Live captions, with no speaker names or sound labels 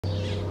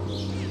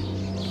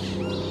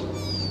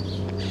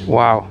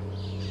Wow,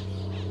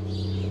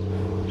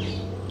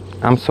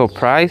 I'm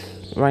surprised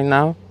right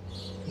now.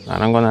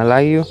 And I'm gonna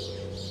lie you.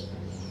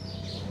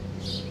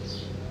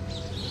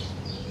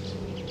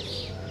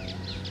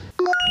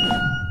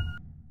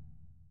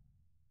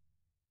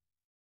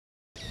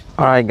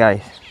 Alright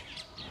guys,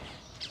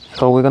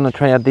 so we're gonna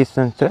try a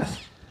distance test.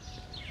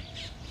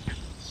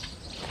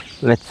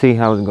 Let's see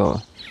how it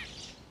goes.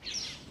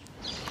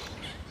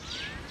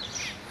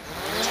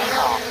 Take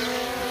off.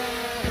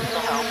 The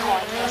home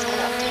point is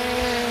connected.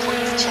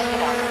 Please check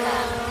it on the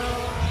map.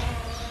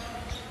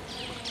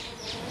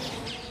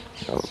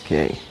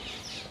 Okay,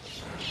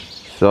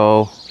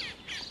 so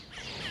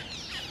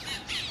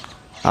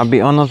I'll be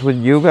honest with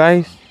you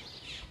guys.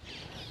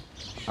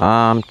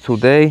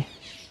 Today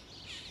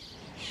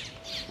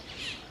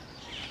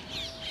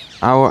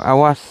I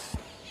was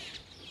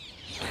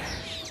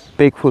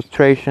big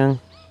frustration.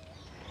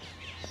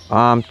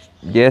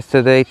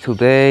 Yesterday,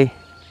 today,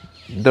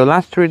 the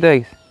last 3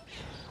 days,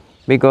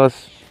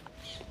 because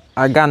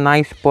I got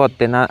nice spot,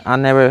 then I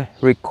never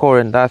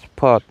record in that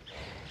spot,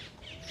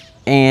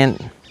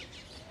 and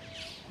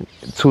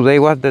today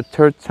was the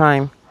third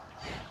time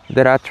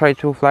that I tried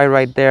to fly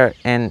right there,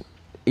 and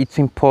it's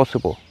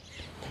impossible.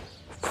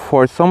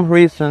 For some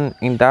reason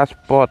in that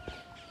spot,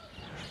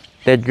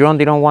 the drone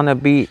didn't want to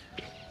be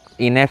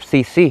in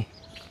FCC.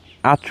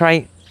 I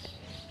tried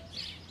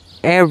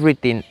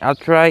everything. I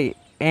tried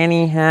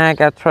any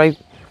hack. I tried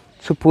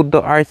to put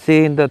the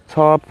RC in the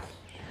top,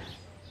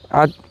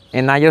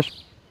 and I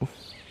just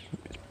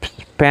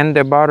spent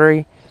the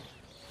battery,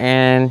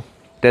 and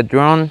the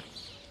drone,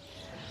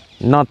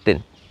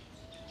 nothing.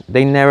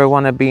 They never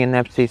want to be in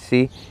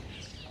FCC,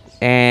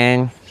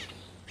 and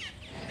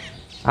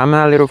I'm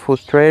a little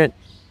frustrated.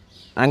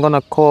 I'm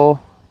gonna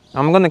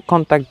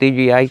contact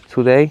DJI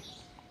today.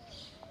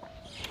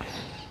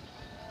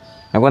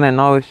 I'm gonna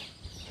know if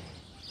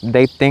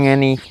they think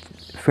any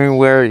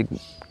firmware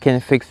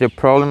can fix the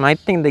problem. I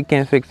think they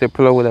can fix the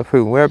problem with the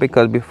firmware,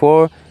 because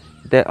before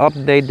the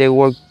update they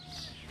worked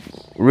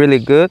really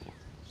good,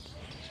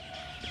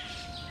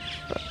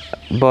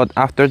 but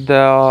after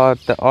the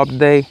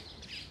update,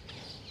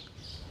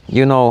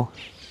 you know,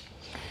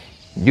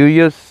 you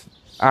just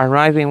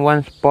arrive in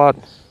one spot,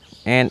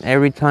 and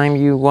every time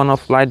you want to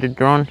fly the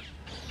drone,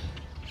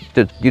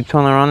 you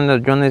turn around and the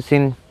drone is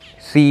in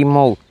CE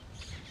mode.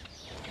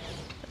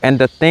 And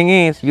the thing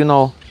is, you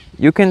know,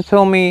 you can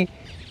tell me,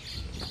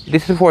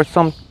 this is for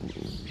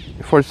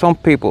some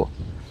people,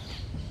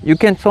 you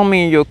can tell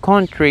me in your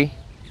country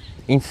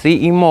in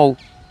CE mode,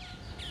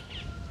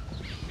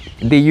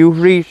 did you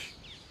reach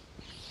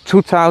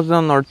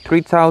 2000 or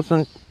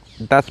 3000?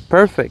 That's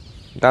perfect,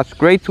 that's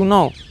great to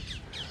know.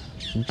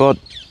 But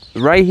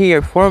right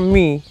here for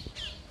me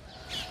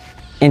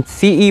in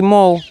CE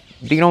mode,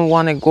 they don't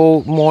want to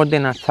go more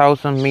than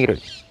 1000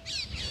 meters.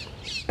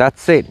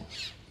 That's it,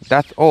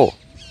 that's all.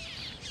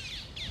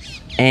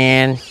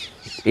 And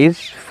it's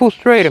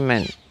frustrated,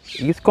 man.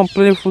 It's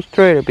completely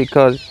frustrated,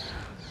 because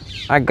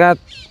I got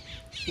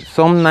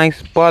some nice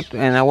spot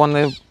and I want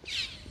to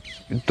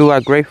do a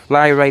great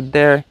fly right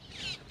there,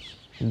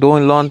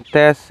 doing long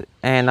tests,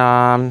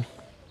 and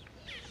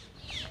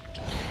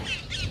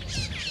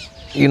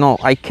you know,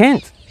 I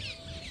can't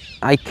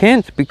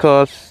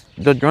because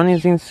the drone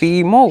is in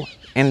CE mode,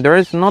 and there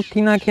is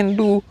nothing I can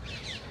do,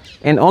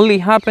 and only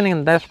happening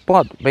in that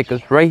spot,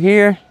 because right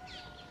here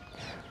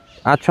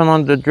I turn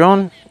on the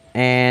drone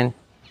and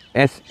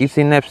it's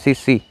in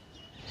FCC.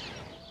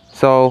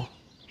 So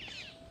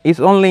it's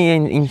only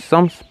in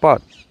some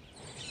spot.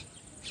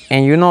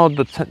 And you know,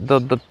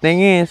 the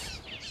thing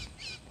is,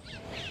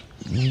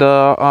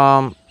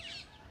 I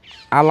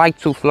like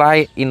to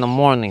fly in the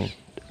morning,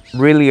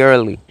 really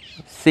early,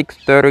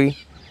 6:30,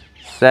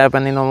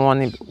 7 in the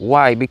morning.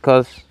 Why?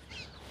 Because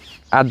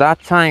at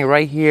that time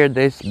right here,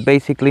 there's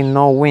basically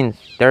no winds,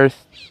 there's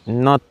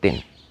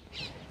nothing.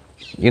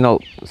 You know,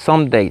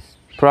 some days,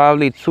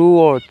 probably 2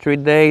 or 3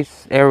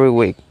 days every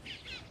week,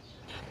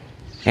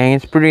 and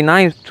it's pretty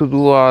nice to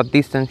do a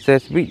distance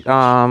test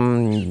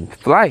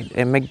flight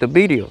and make the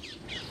video.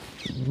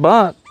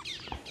 But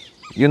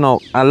you know,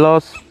 I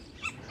lost,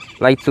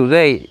 like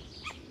today,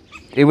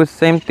 it was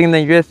same thing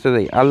than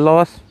yesterday. I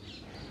lost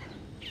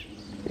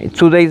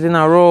 2 days in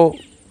a row.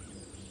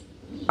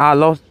 I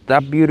lost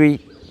that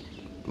beauty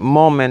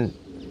moment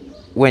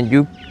when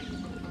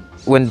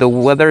the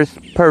weather is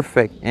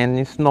perfect and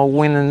it's no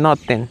wind and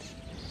nothing,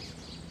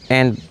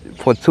 and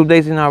for 2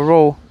 days in a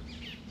row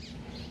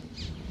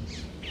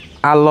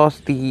I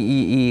lost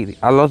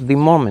the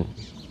moment.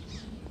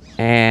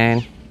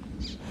 And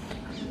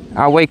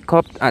I wake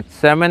up at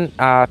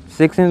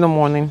 6 in the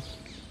morning,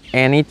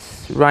 and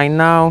it's right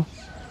now,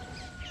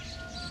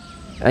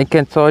 I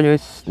can tell you,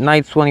 it's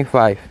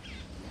 9:25.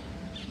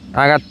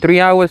 I got 3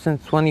 hours and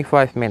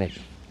 25 minutes,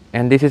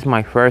 and this is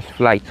my first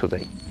flight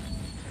today.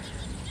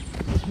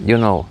 You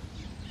know,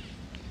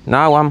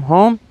 now I'm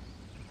home,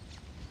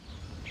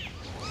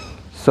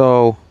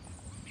 so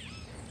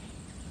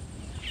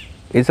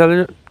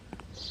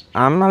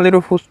I'm a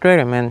little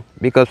frustrated, man,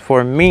 because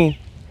for me,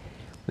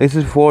 this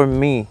is for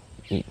me.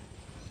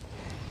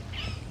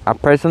 a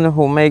person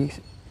who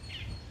makes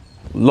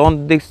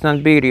long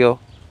distance video,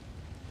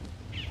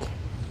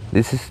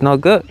 this is not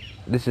good.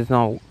 This is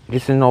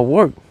no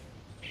work.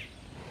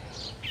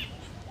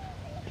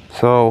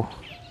 So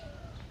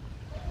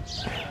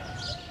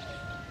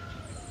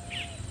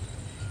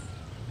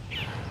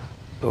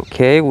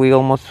okay, we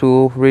almost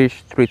to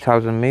reach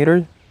 3,000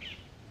 meters.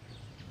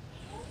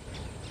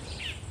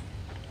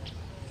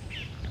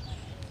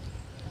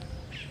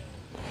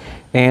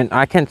 And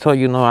I can tell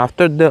you,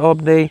 after the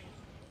update,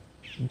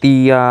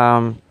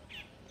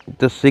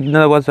 the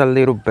signal was a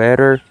little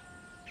better,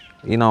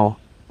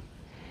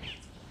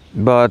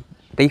 but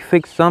they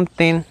fixed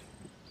something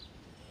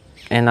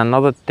and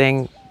another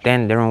thing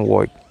then didn't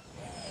work.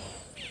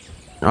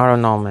 I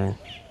don't know, man.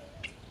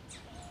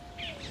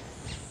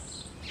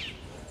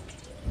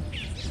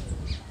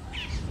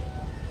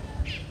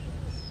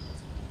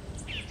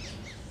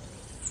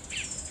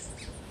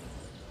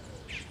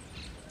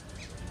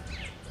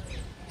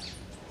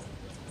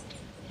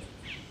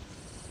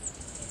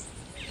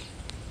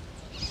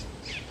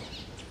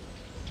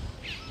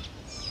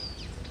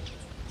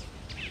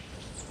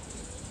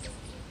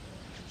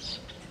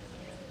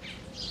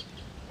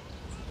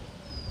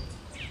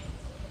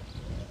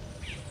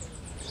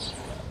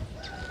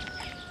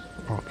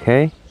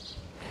 Okay,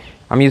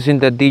 I'm using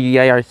the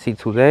DJI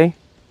today.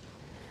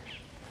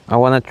 I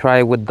want to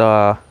try with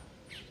the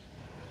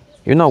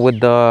with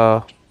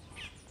the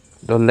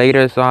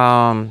latest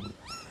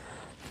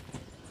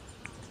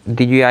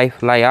DJI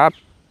Fly app,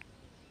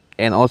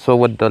 and also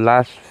with the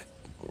last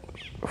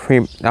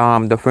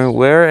the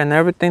firmware and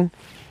everything,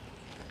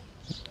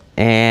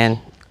 and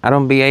I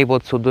don't be able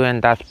to do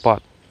in that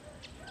spot.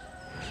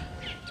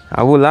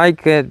 I would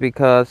like it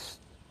because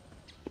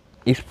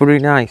it's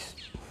pretty nice.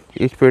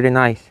 It's pretty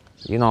nice.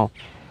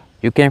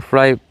 You can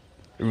fly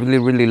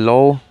really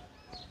low,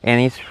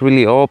 and it's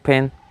really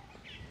open.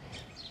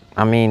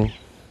 I mean,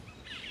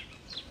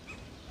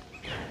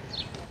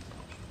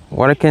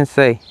 what I can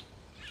say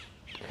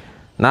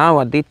now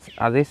at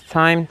this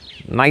time,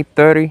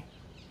 9:30,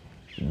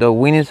 the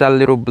wind is a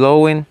little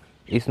blowing.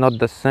 It's not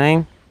the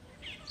same.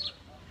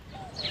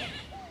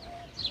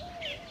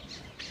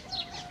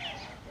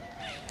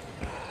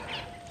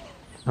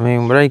 I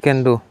mean, what I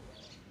can do,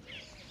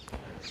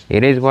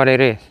 it is what it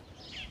is.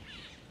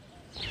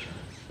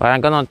 But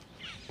I'm gonna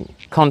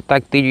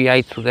contact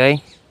DJI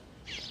today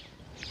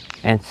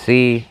and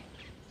see,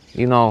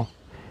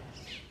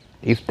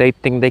 if they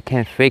think they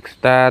can fix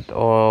that,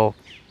 or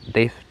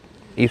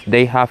if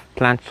they have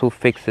plans to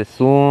fix it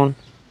soon,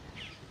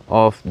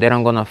 or if they're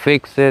not gonna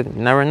fix it.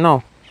 You never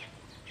know.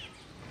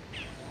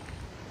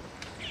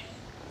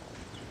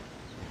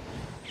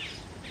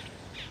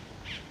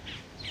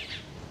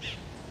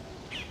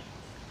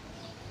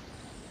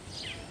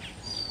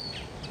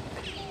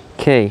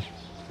 Okay,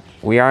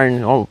 we are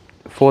in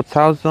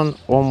 4,000,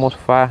 almost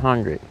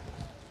 500.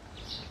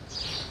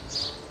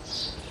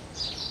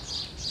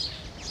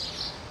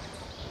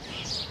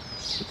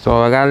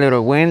 So I got a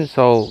little wind,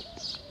 so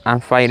I'm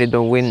fighting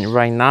the wind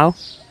right now.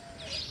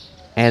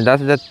 And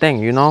that's the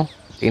thing,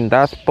 in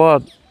that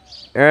spot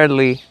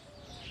early,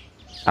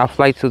 I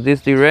fly to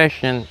this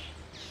direction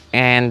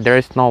and there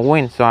is no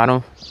wind, so I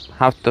don't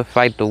have to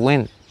fight the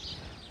wind.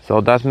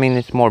 So that means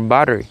it's more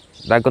battery.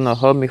 That's gonna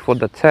help me for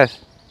the test.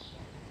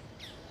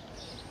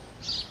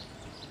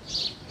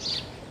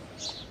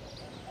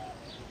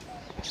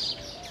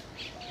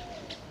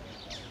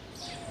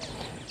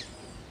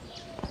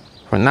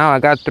 For now, I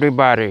got 3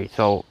 batteries,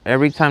 so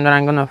every time that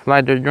I'm gonna fly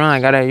the drone, I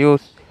gotta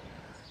use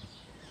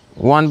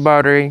 1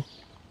 battery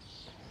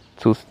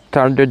to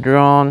start the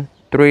drone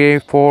 3,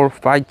 4,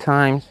 5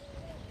 times.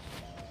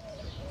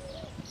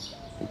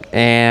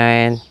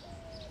 And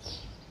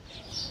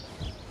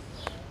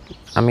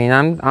I mean,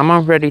 I'm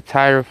already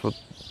tired of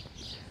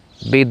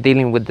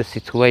dealing with the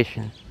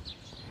situation.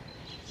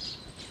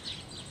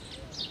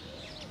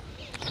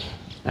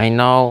 I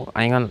know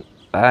I'm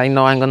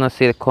gonna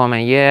see the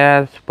comment,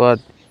 yes, but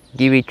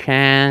give it a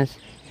chance,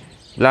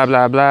 blah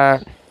blah blah.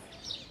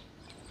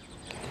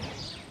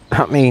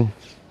 I mean,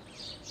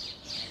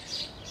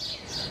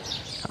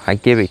 I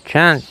give it a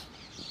chance,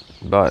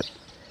 but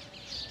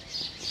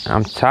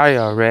I'm tired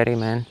already,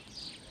 man.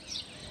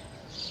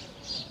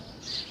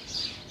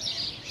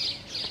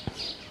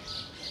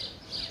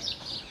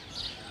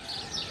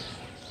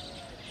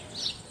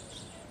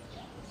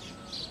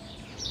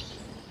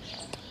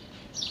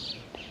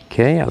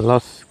 Okay, I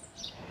lost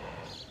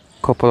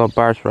a couple of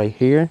bars right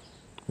here.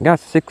 Got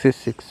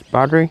 66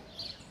 battery.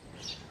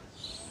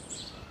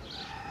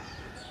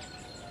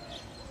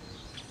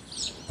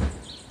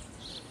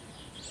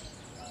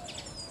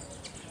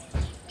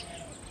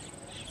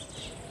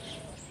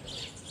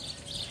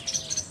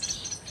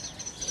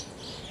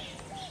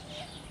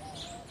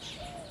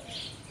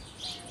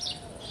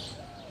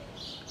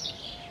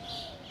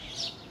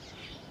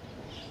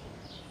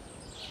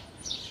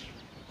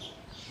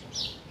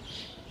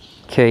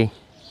 Okay,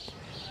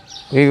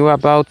 we were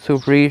about to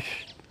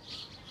reach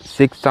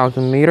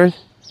 6,000 meters.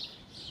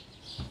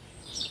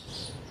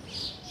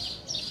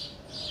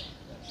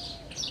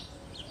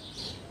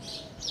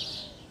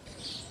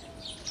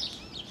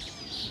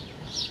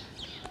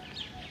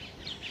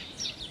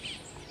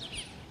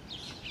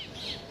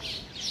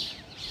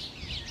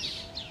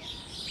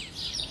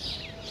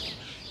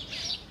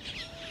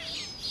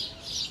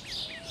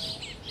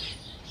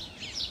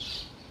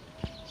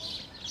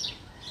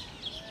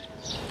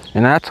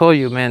 And I told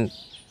you, man,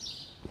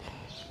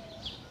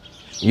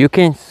 you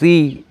can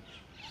see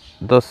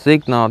the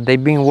signal.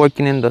 They've been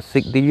working in the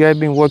they have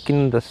been working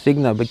in the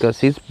signal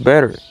because it's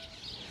better.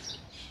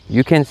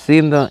 You can see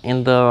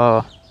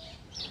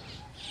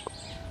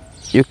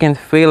you can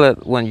feel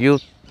it when you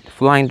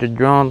flying the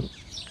drone.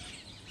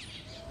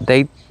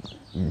 They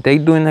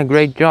doing a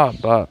great job,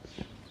 but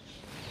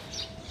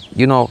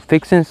you know,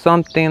 fixing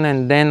something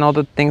and then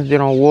other things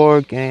didn't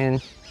work,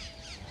 and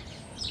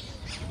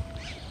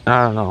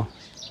I don't know.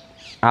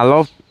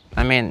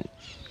 I mean,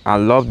 I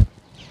love,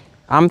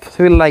 I'm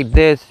feel like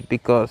this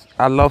because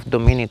I love the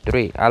Mini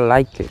 3. I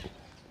like it.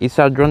 It's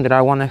a drone that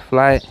I want to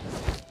fly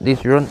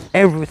this drone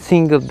every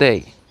single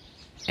day.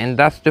 And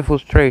that's the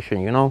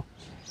frustration, you know,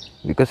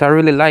 because I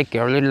really like it.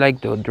 I really like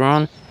the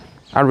drone.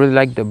 I really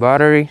like the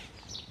battery.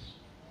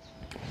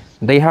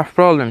 They have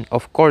problems.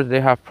 Of course,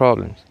 they have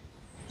problems.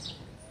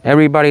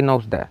 Everybody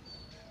knows that.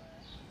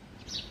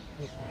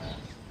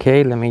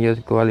 Okay, let me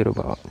just go a little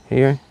bit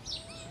here.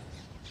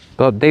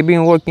 But they've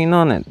been working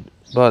on it.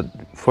 But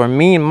for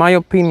me, in my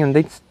opinion,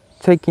 it's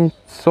taking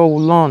so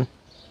long.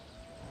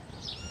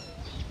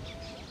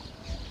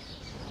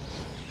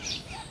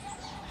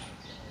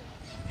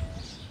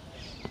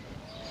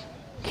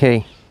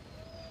 Okay.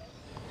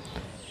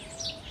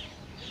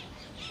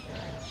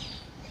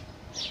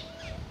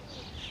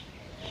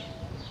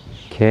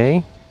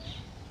 Okay.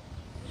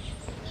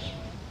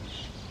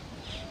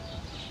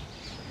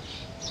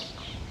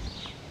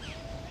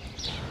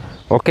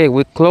 Okay,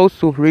 we're close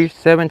to reach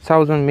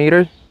 7,000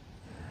 meters.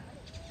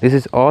 This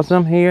is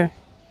awesome here,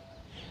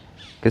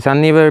 because I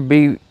never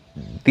be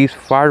this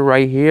far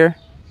right here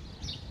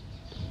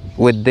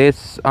with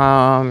this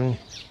drone.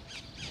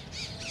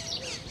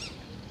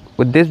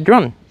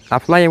 I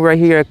fly right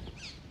here a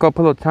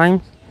couple of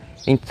times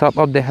in top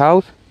of the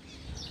house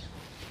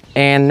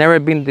and never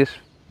been this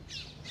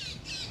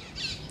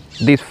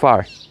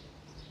far.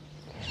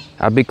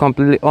 I'll be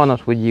completely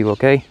honest with you,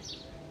 okay?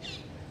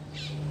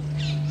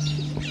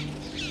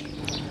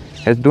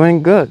 It's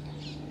doing good.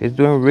 It's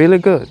doing really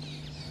good.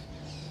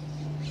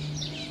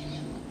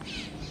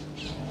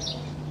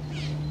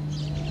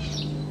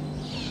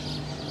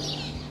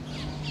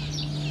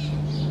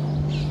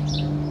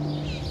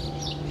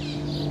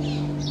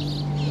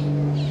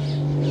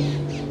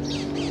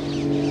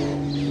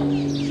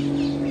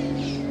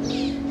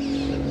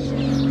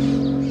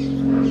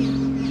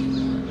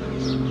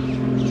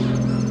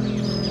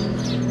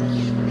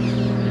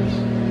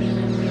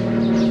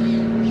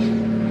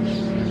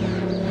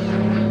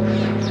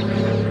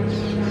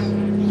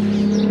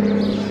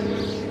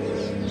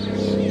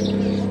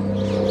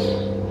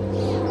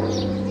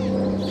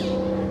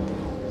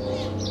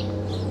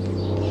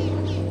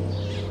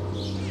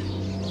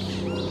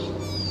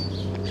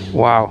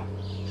 Wow.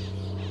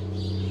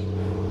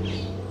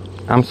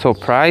 I'm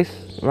surprised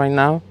right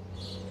now.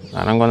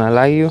 And I'm gonna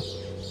lie you.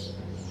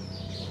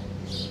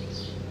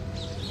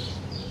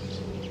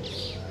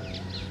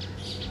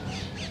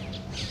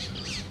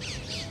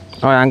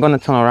 All right, I'm gonna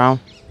turn around.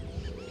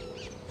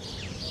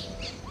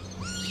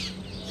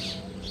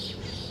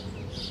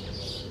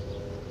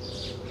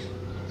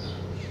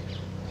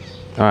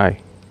 All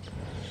right,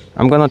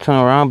 I'm gonna turn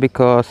around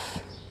because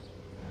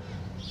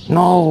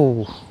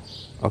no.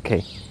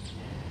 Okay.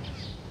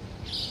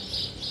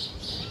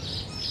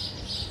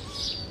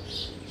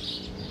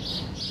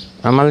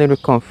 I'm a little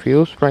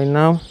confused right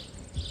now.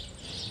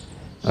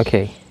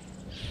 Okay.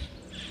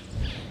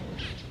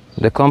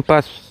 The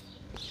compass,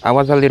 I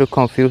was a little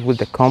confused with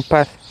the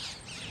compass,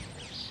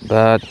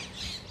 but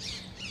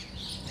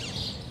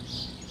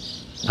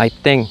I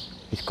think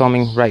it's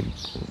coming right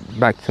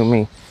back to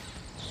me.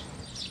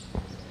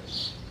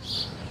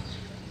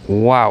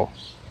 Wow.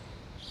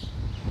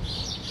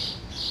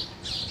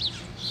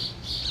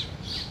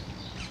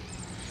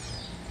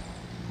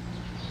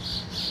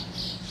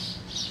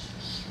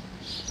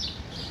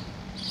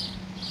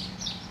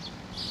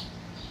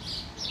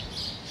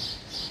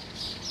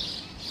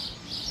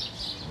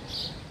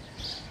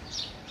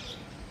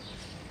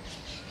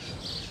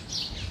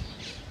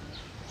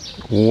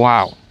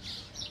 Wow.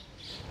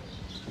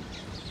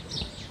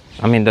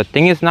 I mean, the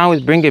thing is now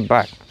is bring it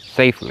back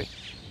safely,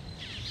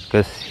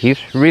 because he's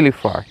really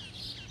far.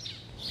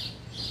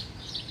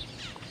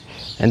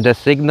 And the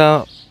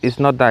signal is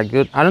not that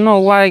good. I don't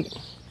know why.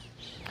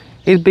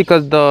 It's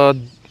because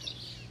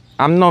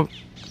I'm not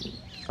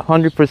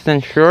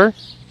 100% sure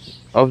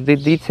of the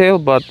detail,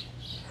 but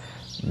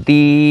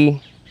the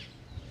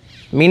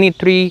Mini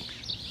 3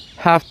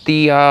 have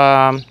the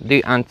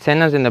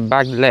antennas in the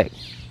back leg.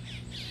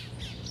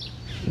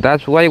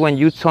 That's why when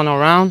you turn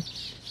around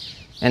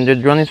and the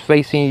drone is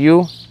facing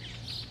you,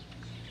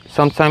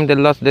 sometimes they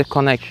lost the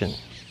connection.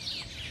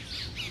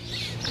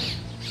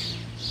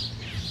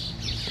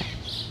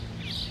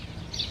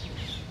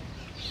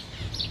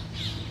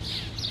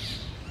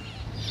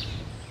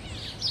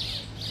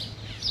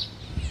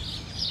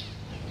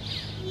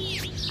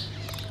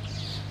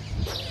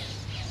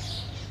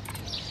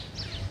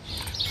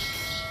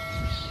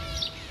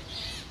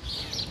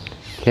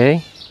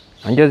 Okay,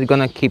 I'm just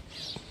gonna keep,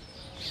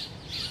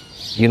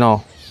 you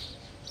know,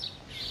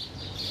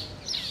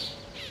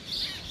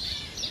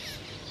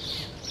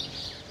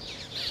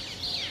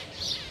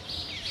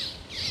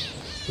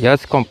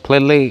 just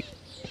completely,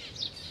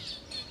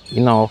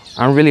 you know,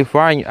 I'm really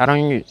far. I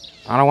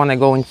don't want to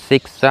go in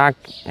zigzag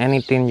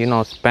anything, you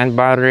know, spend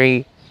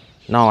battery.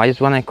 No, I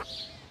just want to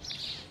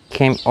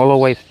came all the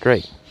way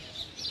straight.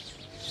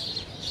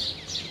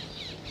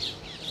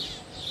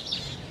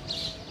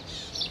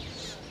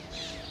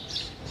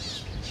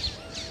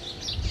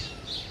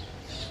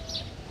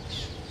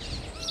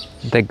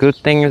 The good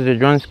thing is the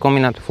drone is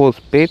coming at full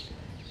speed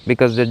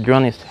because the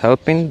drone is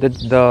helping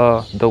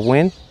the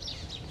wind.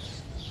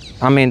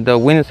 I mean, the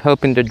wind is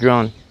helping the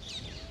drone.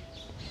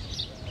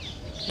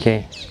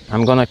 Okay,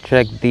 I'm gonna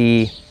check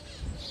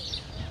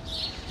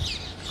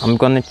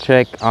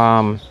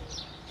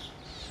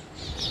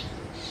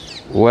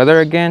weather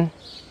again.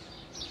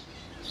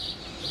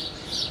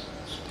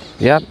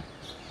 Yep,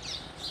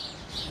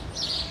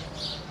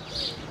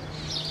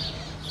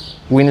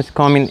 wind is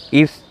coming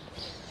east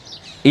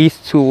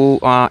to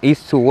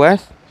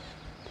west,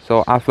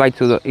 so I fly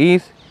to the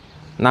east.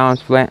 Now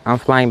I'm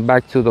flying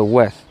back to the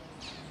west.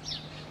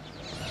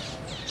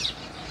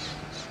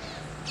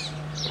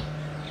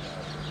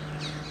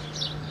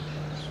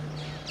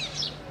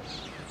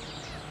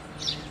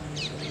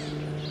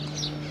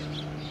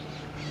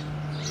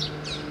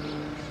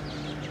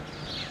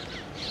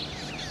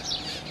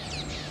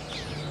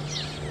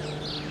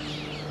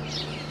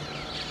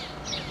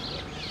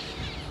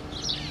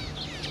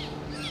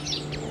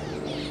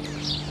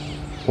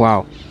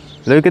 Wow,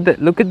 look at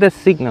the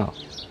signal.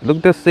 Look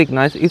at the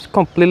signal. It's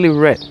completely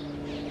red.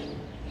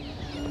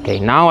 Okay,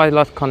 now I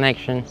lost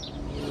connection.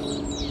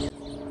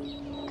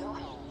 Go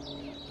home.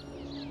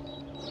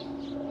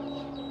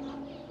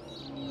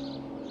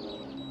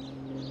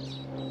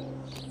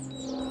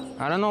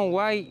 I don't know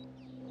why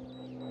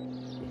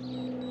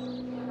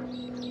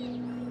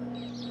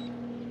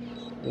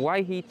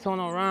he turn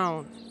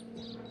around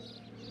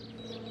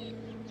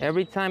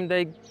every time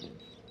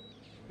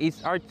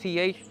it's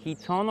RTH. He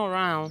turn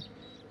around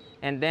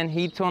and then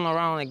he turn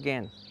around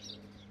again.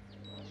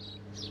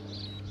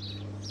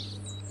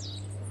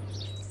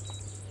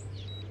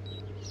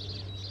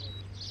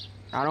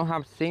 I don't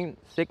have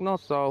signal,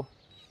 so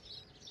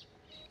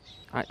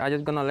I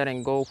just gonna let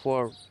him go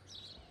for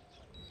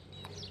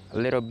a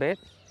little bit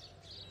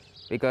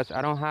because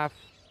I don't have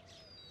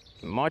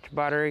much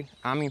battery.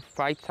 I'm in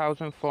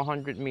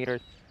 5,400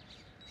 meters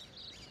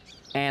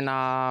and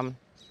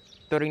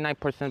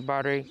 39%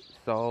 battery,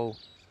 so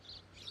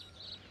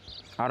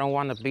I don't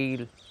want to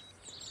be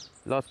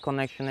lost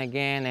connection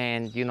again.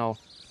 And you know,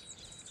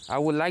 I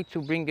would like to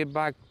bring it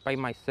back by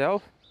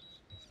myself,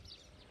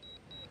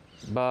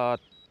 but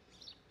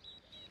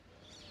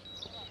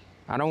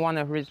I don't want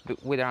to risk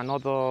with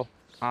another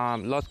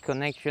lost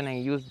connection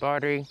and use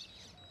battery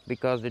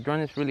because the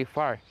drone is really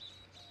far.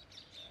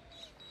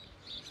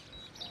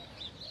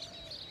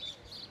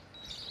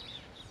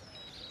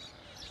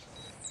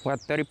 We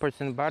have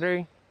 30%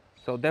 battery,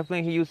 so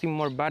definitely he's using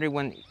more battery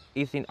when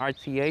it's in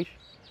RTH,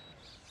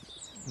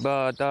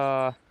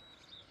 but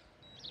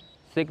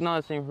signal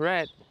is in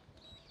red.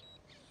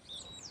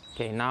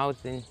 Okay, now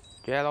it's in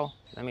yellow.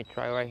 Let me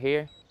try right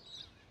here.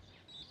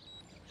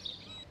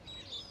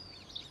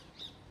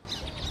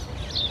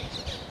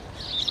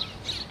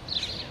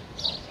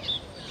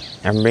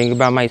 I'm bringing it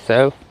by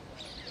myself.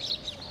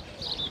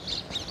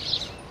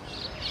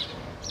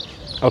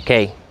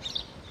 Okay.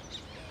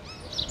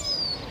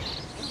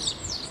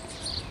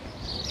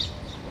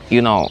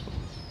 You know,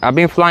 I've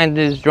been flying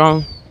this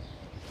drone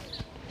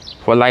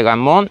for like a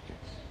month,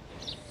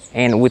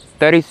 and with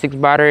 36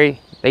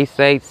 battery, they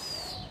say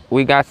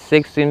we got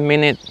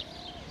 16-minute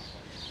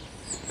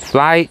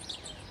flight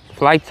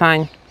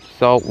time,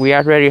 so we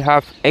already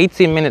have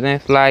 18 minutes in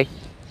flight.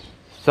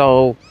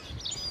 So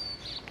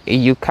if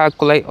you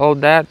calculate all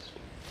that,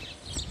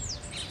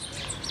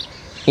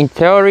 in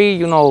theory,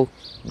 you know,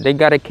 they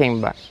gotta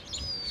came back,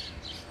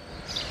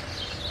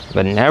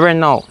 but never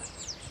know.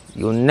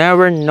 You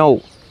never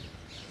know.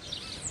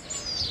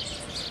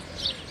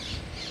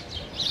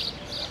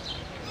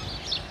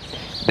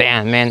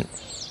 Damn, man.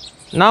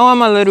 Now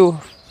I'm a little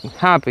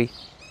happy.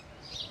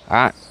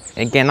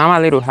 Again, I'm a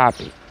little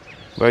happy.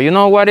 But you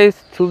know what is?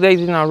 2 days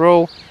in a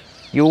row,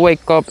 you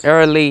wake up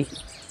early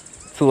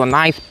to a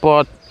nice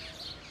spot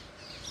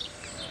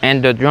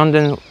and the drone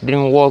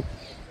didn't work.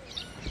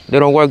 They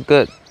don't work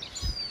good.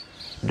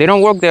 They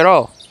don't work at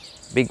all.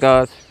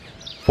 Because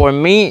for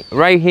me,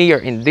 right here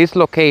in this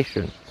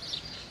location,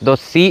 the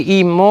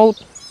CE mode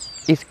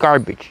is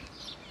garbage.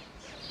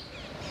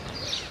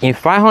 In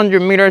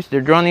 500 meters,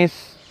 the drone is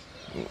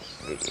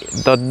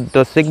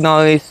the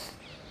signal is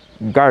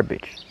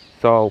garbage.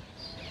 So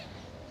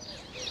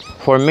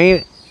for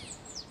me,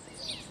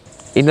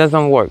 it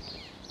doesn't work.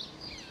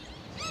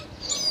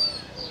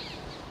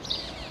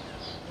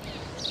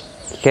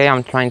 Okay,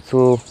 I'm trying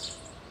to.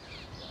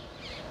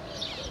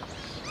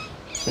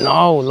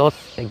 No,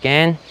 lost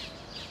again.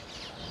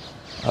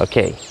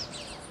 Okay.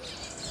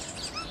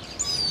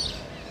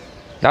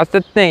 That's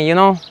the thing, you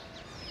know.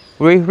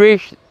 We'd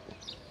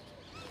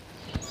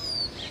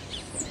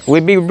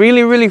be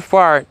really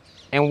far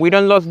and we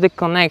don't lose the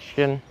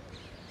connection.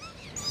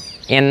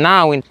 And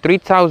now in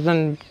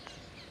 3,000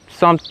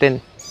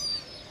 something,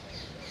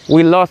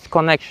 we lost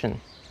connection.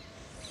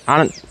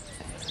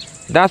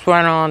 That's what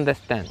I don't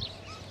understand.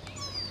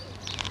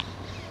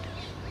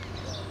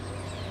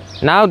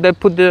 Now they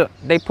put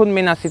me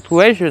in a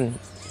situation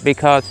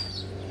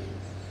because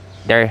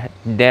they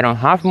don't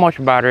have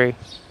much battery.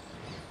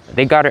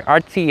 They got an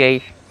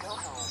RTH. Go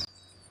home.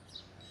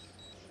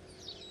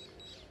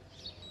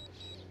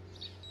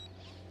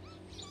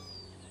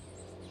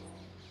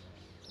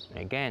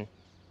 Again.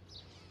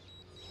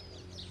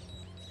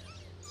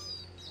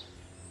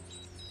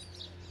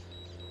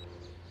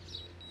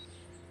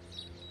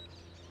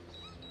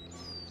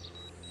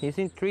 He's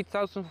in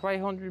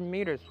 3,500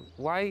 meters.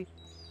 Why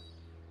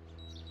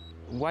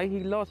he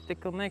lost the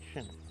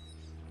connection?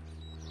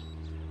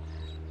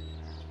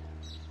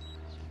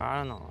 I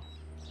don't know.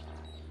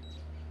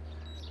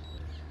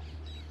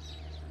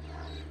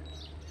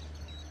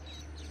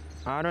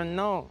 I don't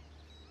know.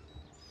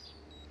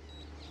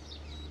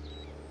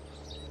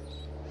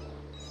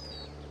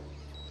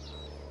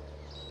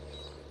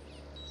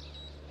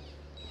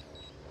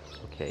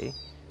 Okay.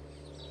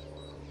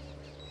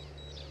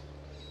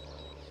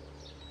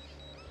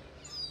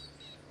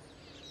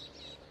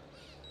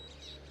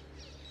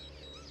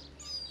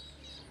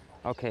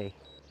 Okay.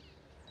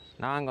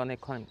 Now I'm gonna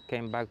come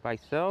back by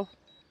myself.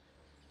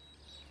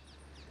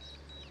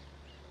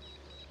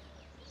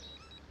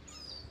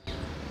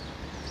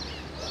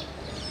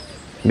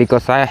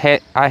 Because I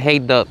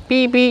hate the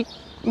beep beep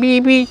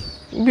beep beep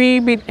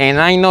beep beep, and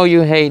I know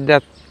you hate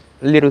that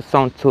little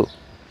sound too.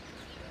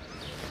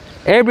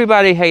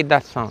 Everybody hate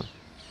that sound.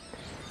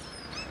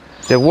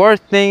 The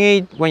worst thing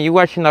is when you're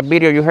watching a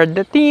video, you heard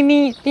the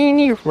teeny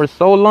teeny for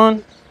so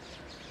long.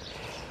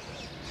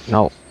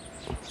 No.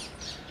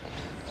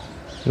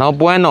 No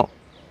bueno.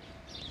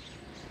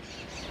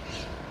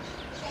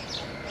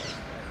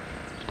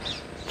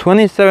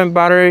 27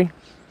 battery,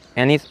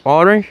 and it's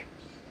orange,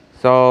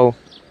 so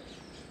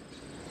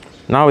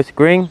now it's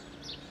green.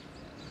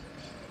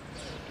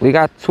 We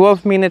got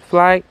 12-minute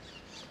flight.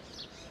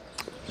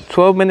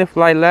 12-minute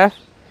flight left.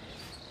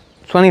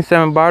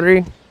 27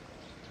 battery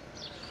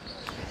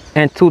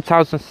and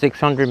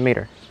 2,600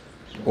 meters.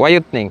 What do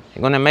you think?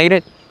 You gonna make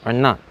it or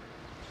not?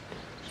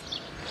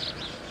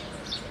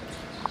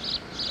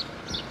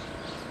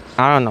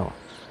 I don't know,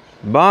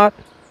 but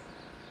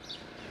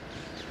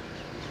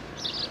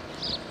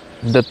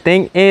the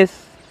thing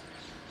is,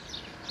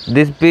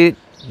 this be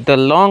the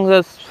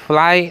longest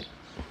flight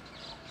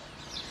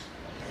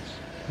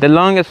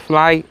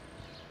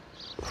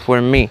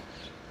for me.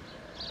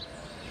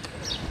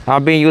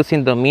 I've been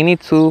using the Mini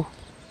 2.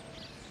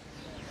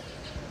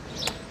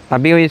 I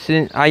use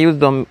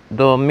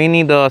the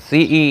Mini, the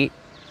CE,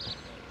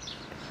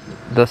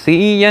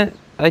 yeah,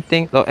 I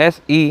think the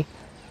SE.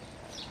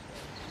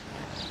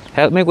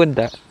 Help me with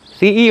that.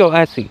 CE or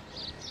SE?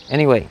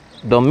 Anyway,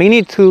 the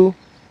Mini 2,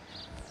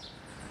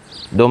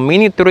 the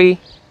Mini 3,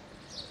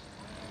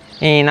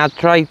 and I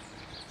tried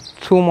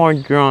 2 more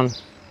drones.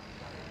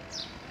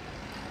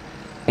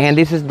 And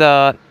this is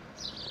the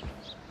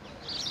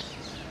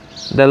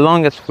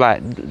longest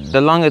flight,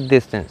 the longest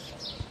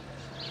distance.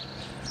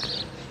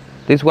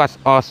 This was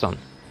awesome.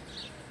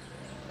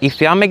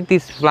 If I make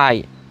this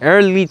flight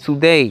early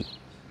today,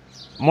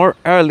 more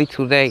early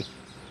today,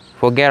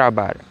 forget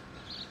about it.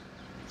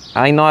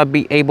 I know I'll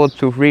be able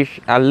to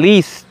reach at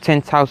least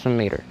 10,000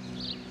 meters.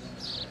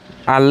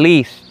 At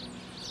least.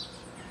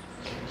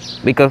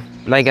 Because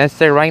like I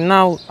said, right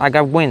now, I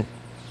got wind.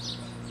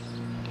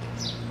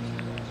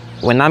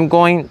 When I'm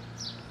going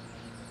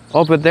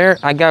over there,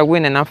 I got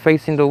wind and I'm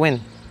facing the wind.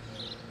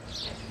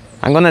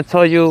 I'm gonna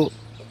tell you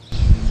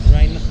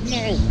right now.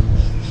 No.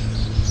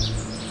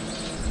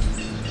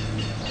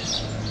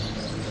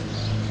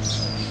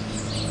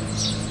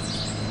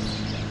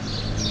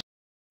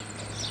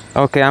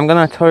 Okay, I'm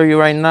gonna tell you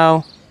right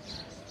now,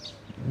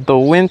 the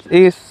wind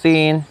is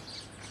seeing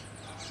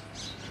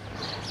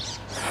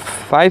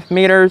 5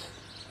 meters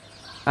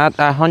at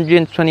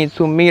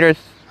 122 meters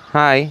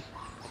high.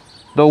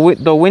 The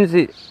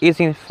wind is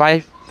in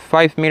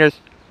 5 meters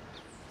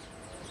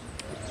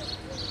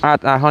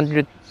at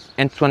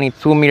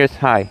 122 meters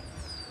high,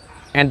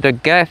 and the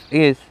gust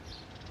is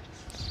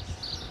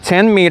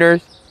 10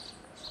 meters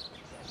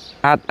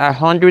at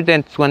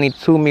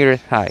 122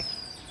 meters high.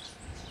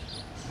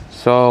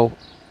 So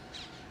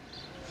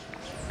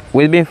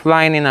we've been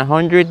flying in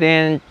 100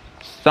 and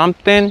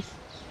something.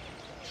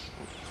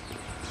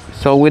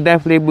 So we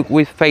definitely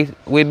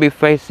we'll be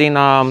facing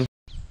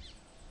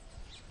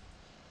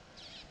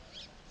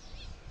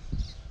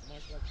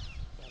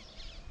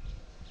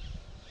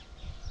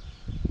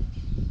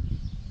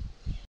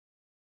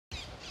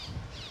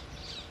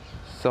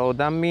so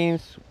that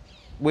means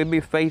we'll be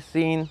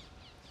facing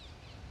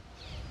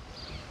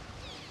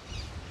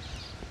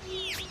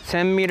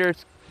 10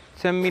 meters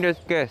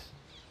gust.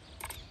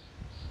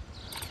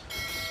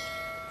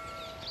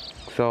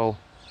 So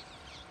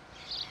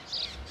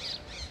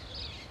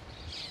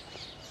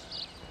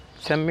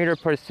 10 meters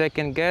per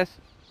second gust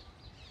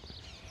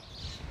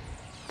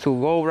to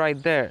go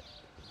right there.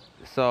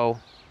 So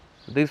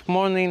This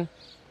morning,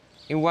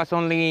 it was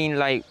only in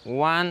like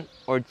 1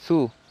 or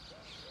 2.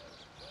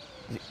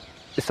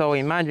 So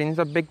imagine, it's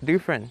a big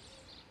difference.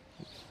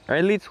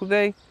 Early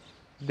today,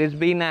 this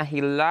been a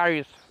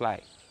hilarious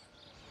flight.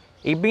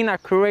 It been a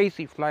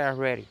crazy flight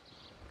already.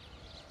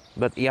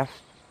 But if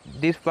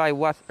this flight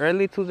was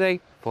early today,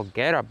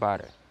 forget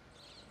about it.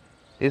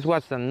 This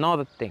was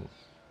another thing,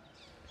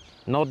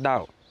 no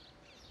doubt.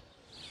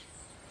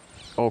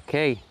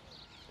 Okay,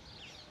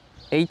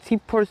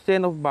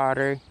 18% of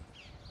battery.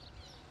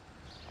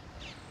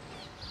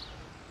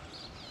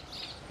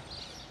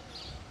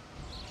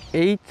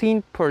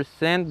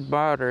 18%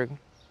 battery.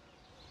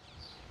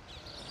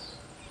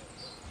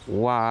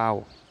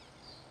 Wow.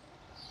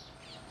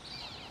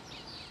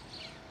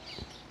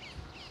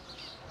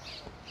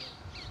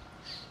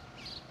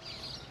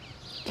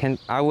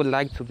 I would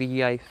like to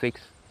DJI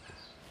fix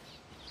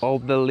all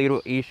the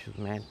little issues,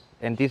 man.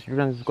 And this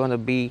drone is gonna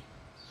be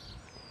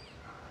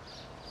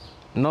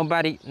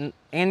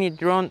any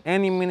drone,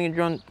 any mini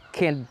drone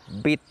can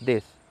beat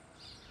this.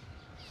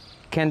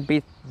 Can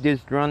beat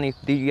this drone if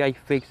DJI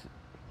fix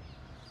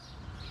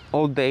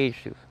all the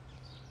issues.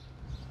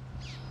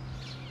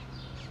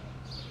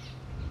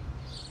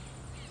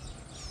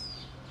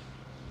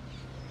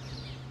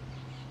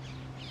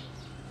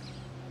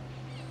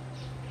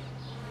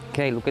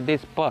 Okay, look at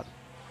this spot.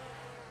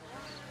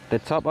 The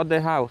top of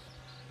the house.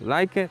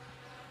 Like it?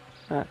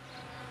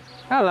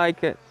 I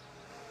like it.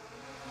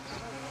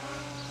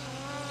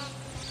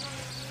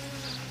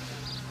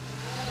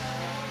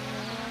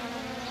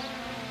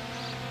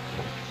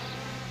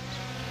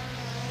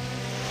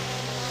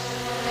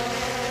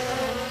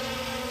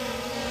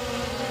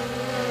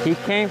 He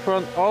came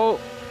from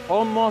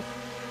almost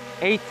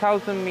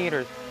 8,000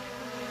 meters.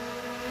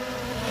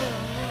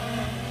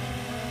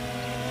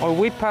 Or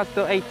we passed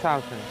the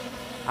 8,000.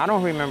 I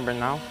don't remember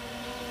now.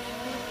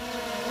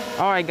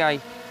 Alright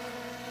guys.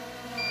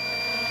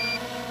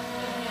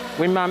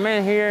 With my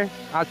man here,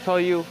 I'll tell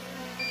you,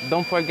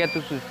 don't forget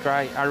to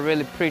subscribe. I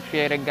really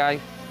appreciate it, guys.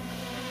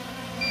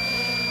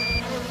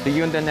 See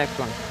you in the next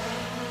one.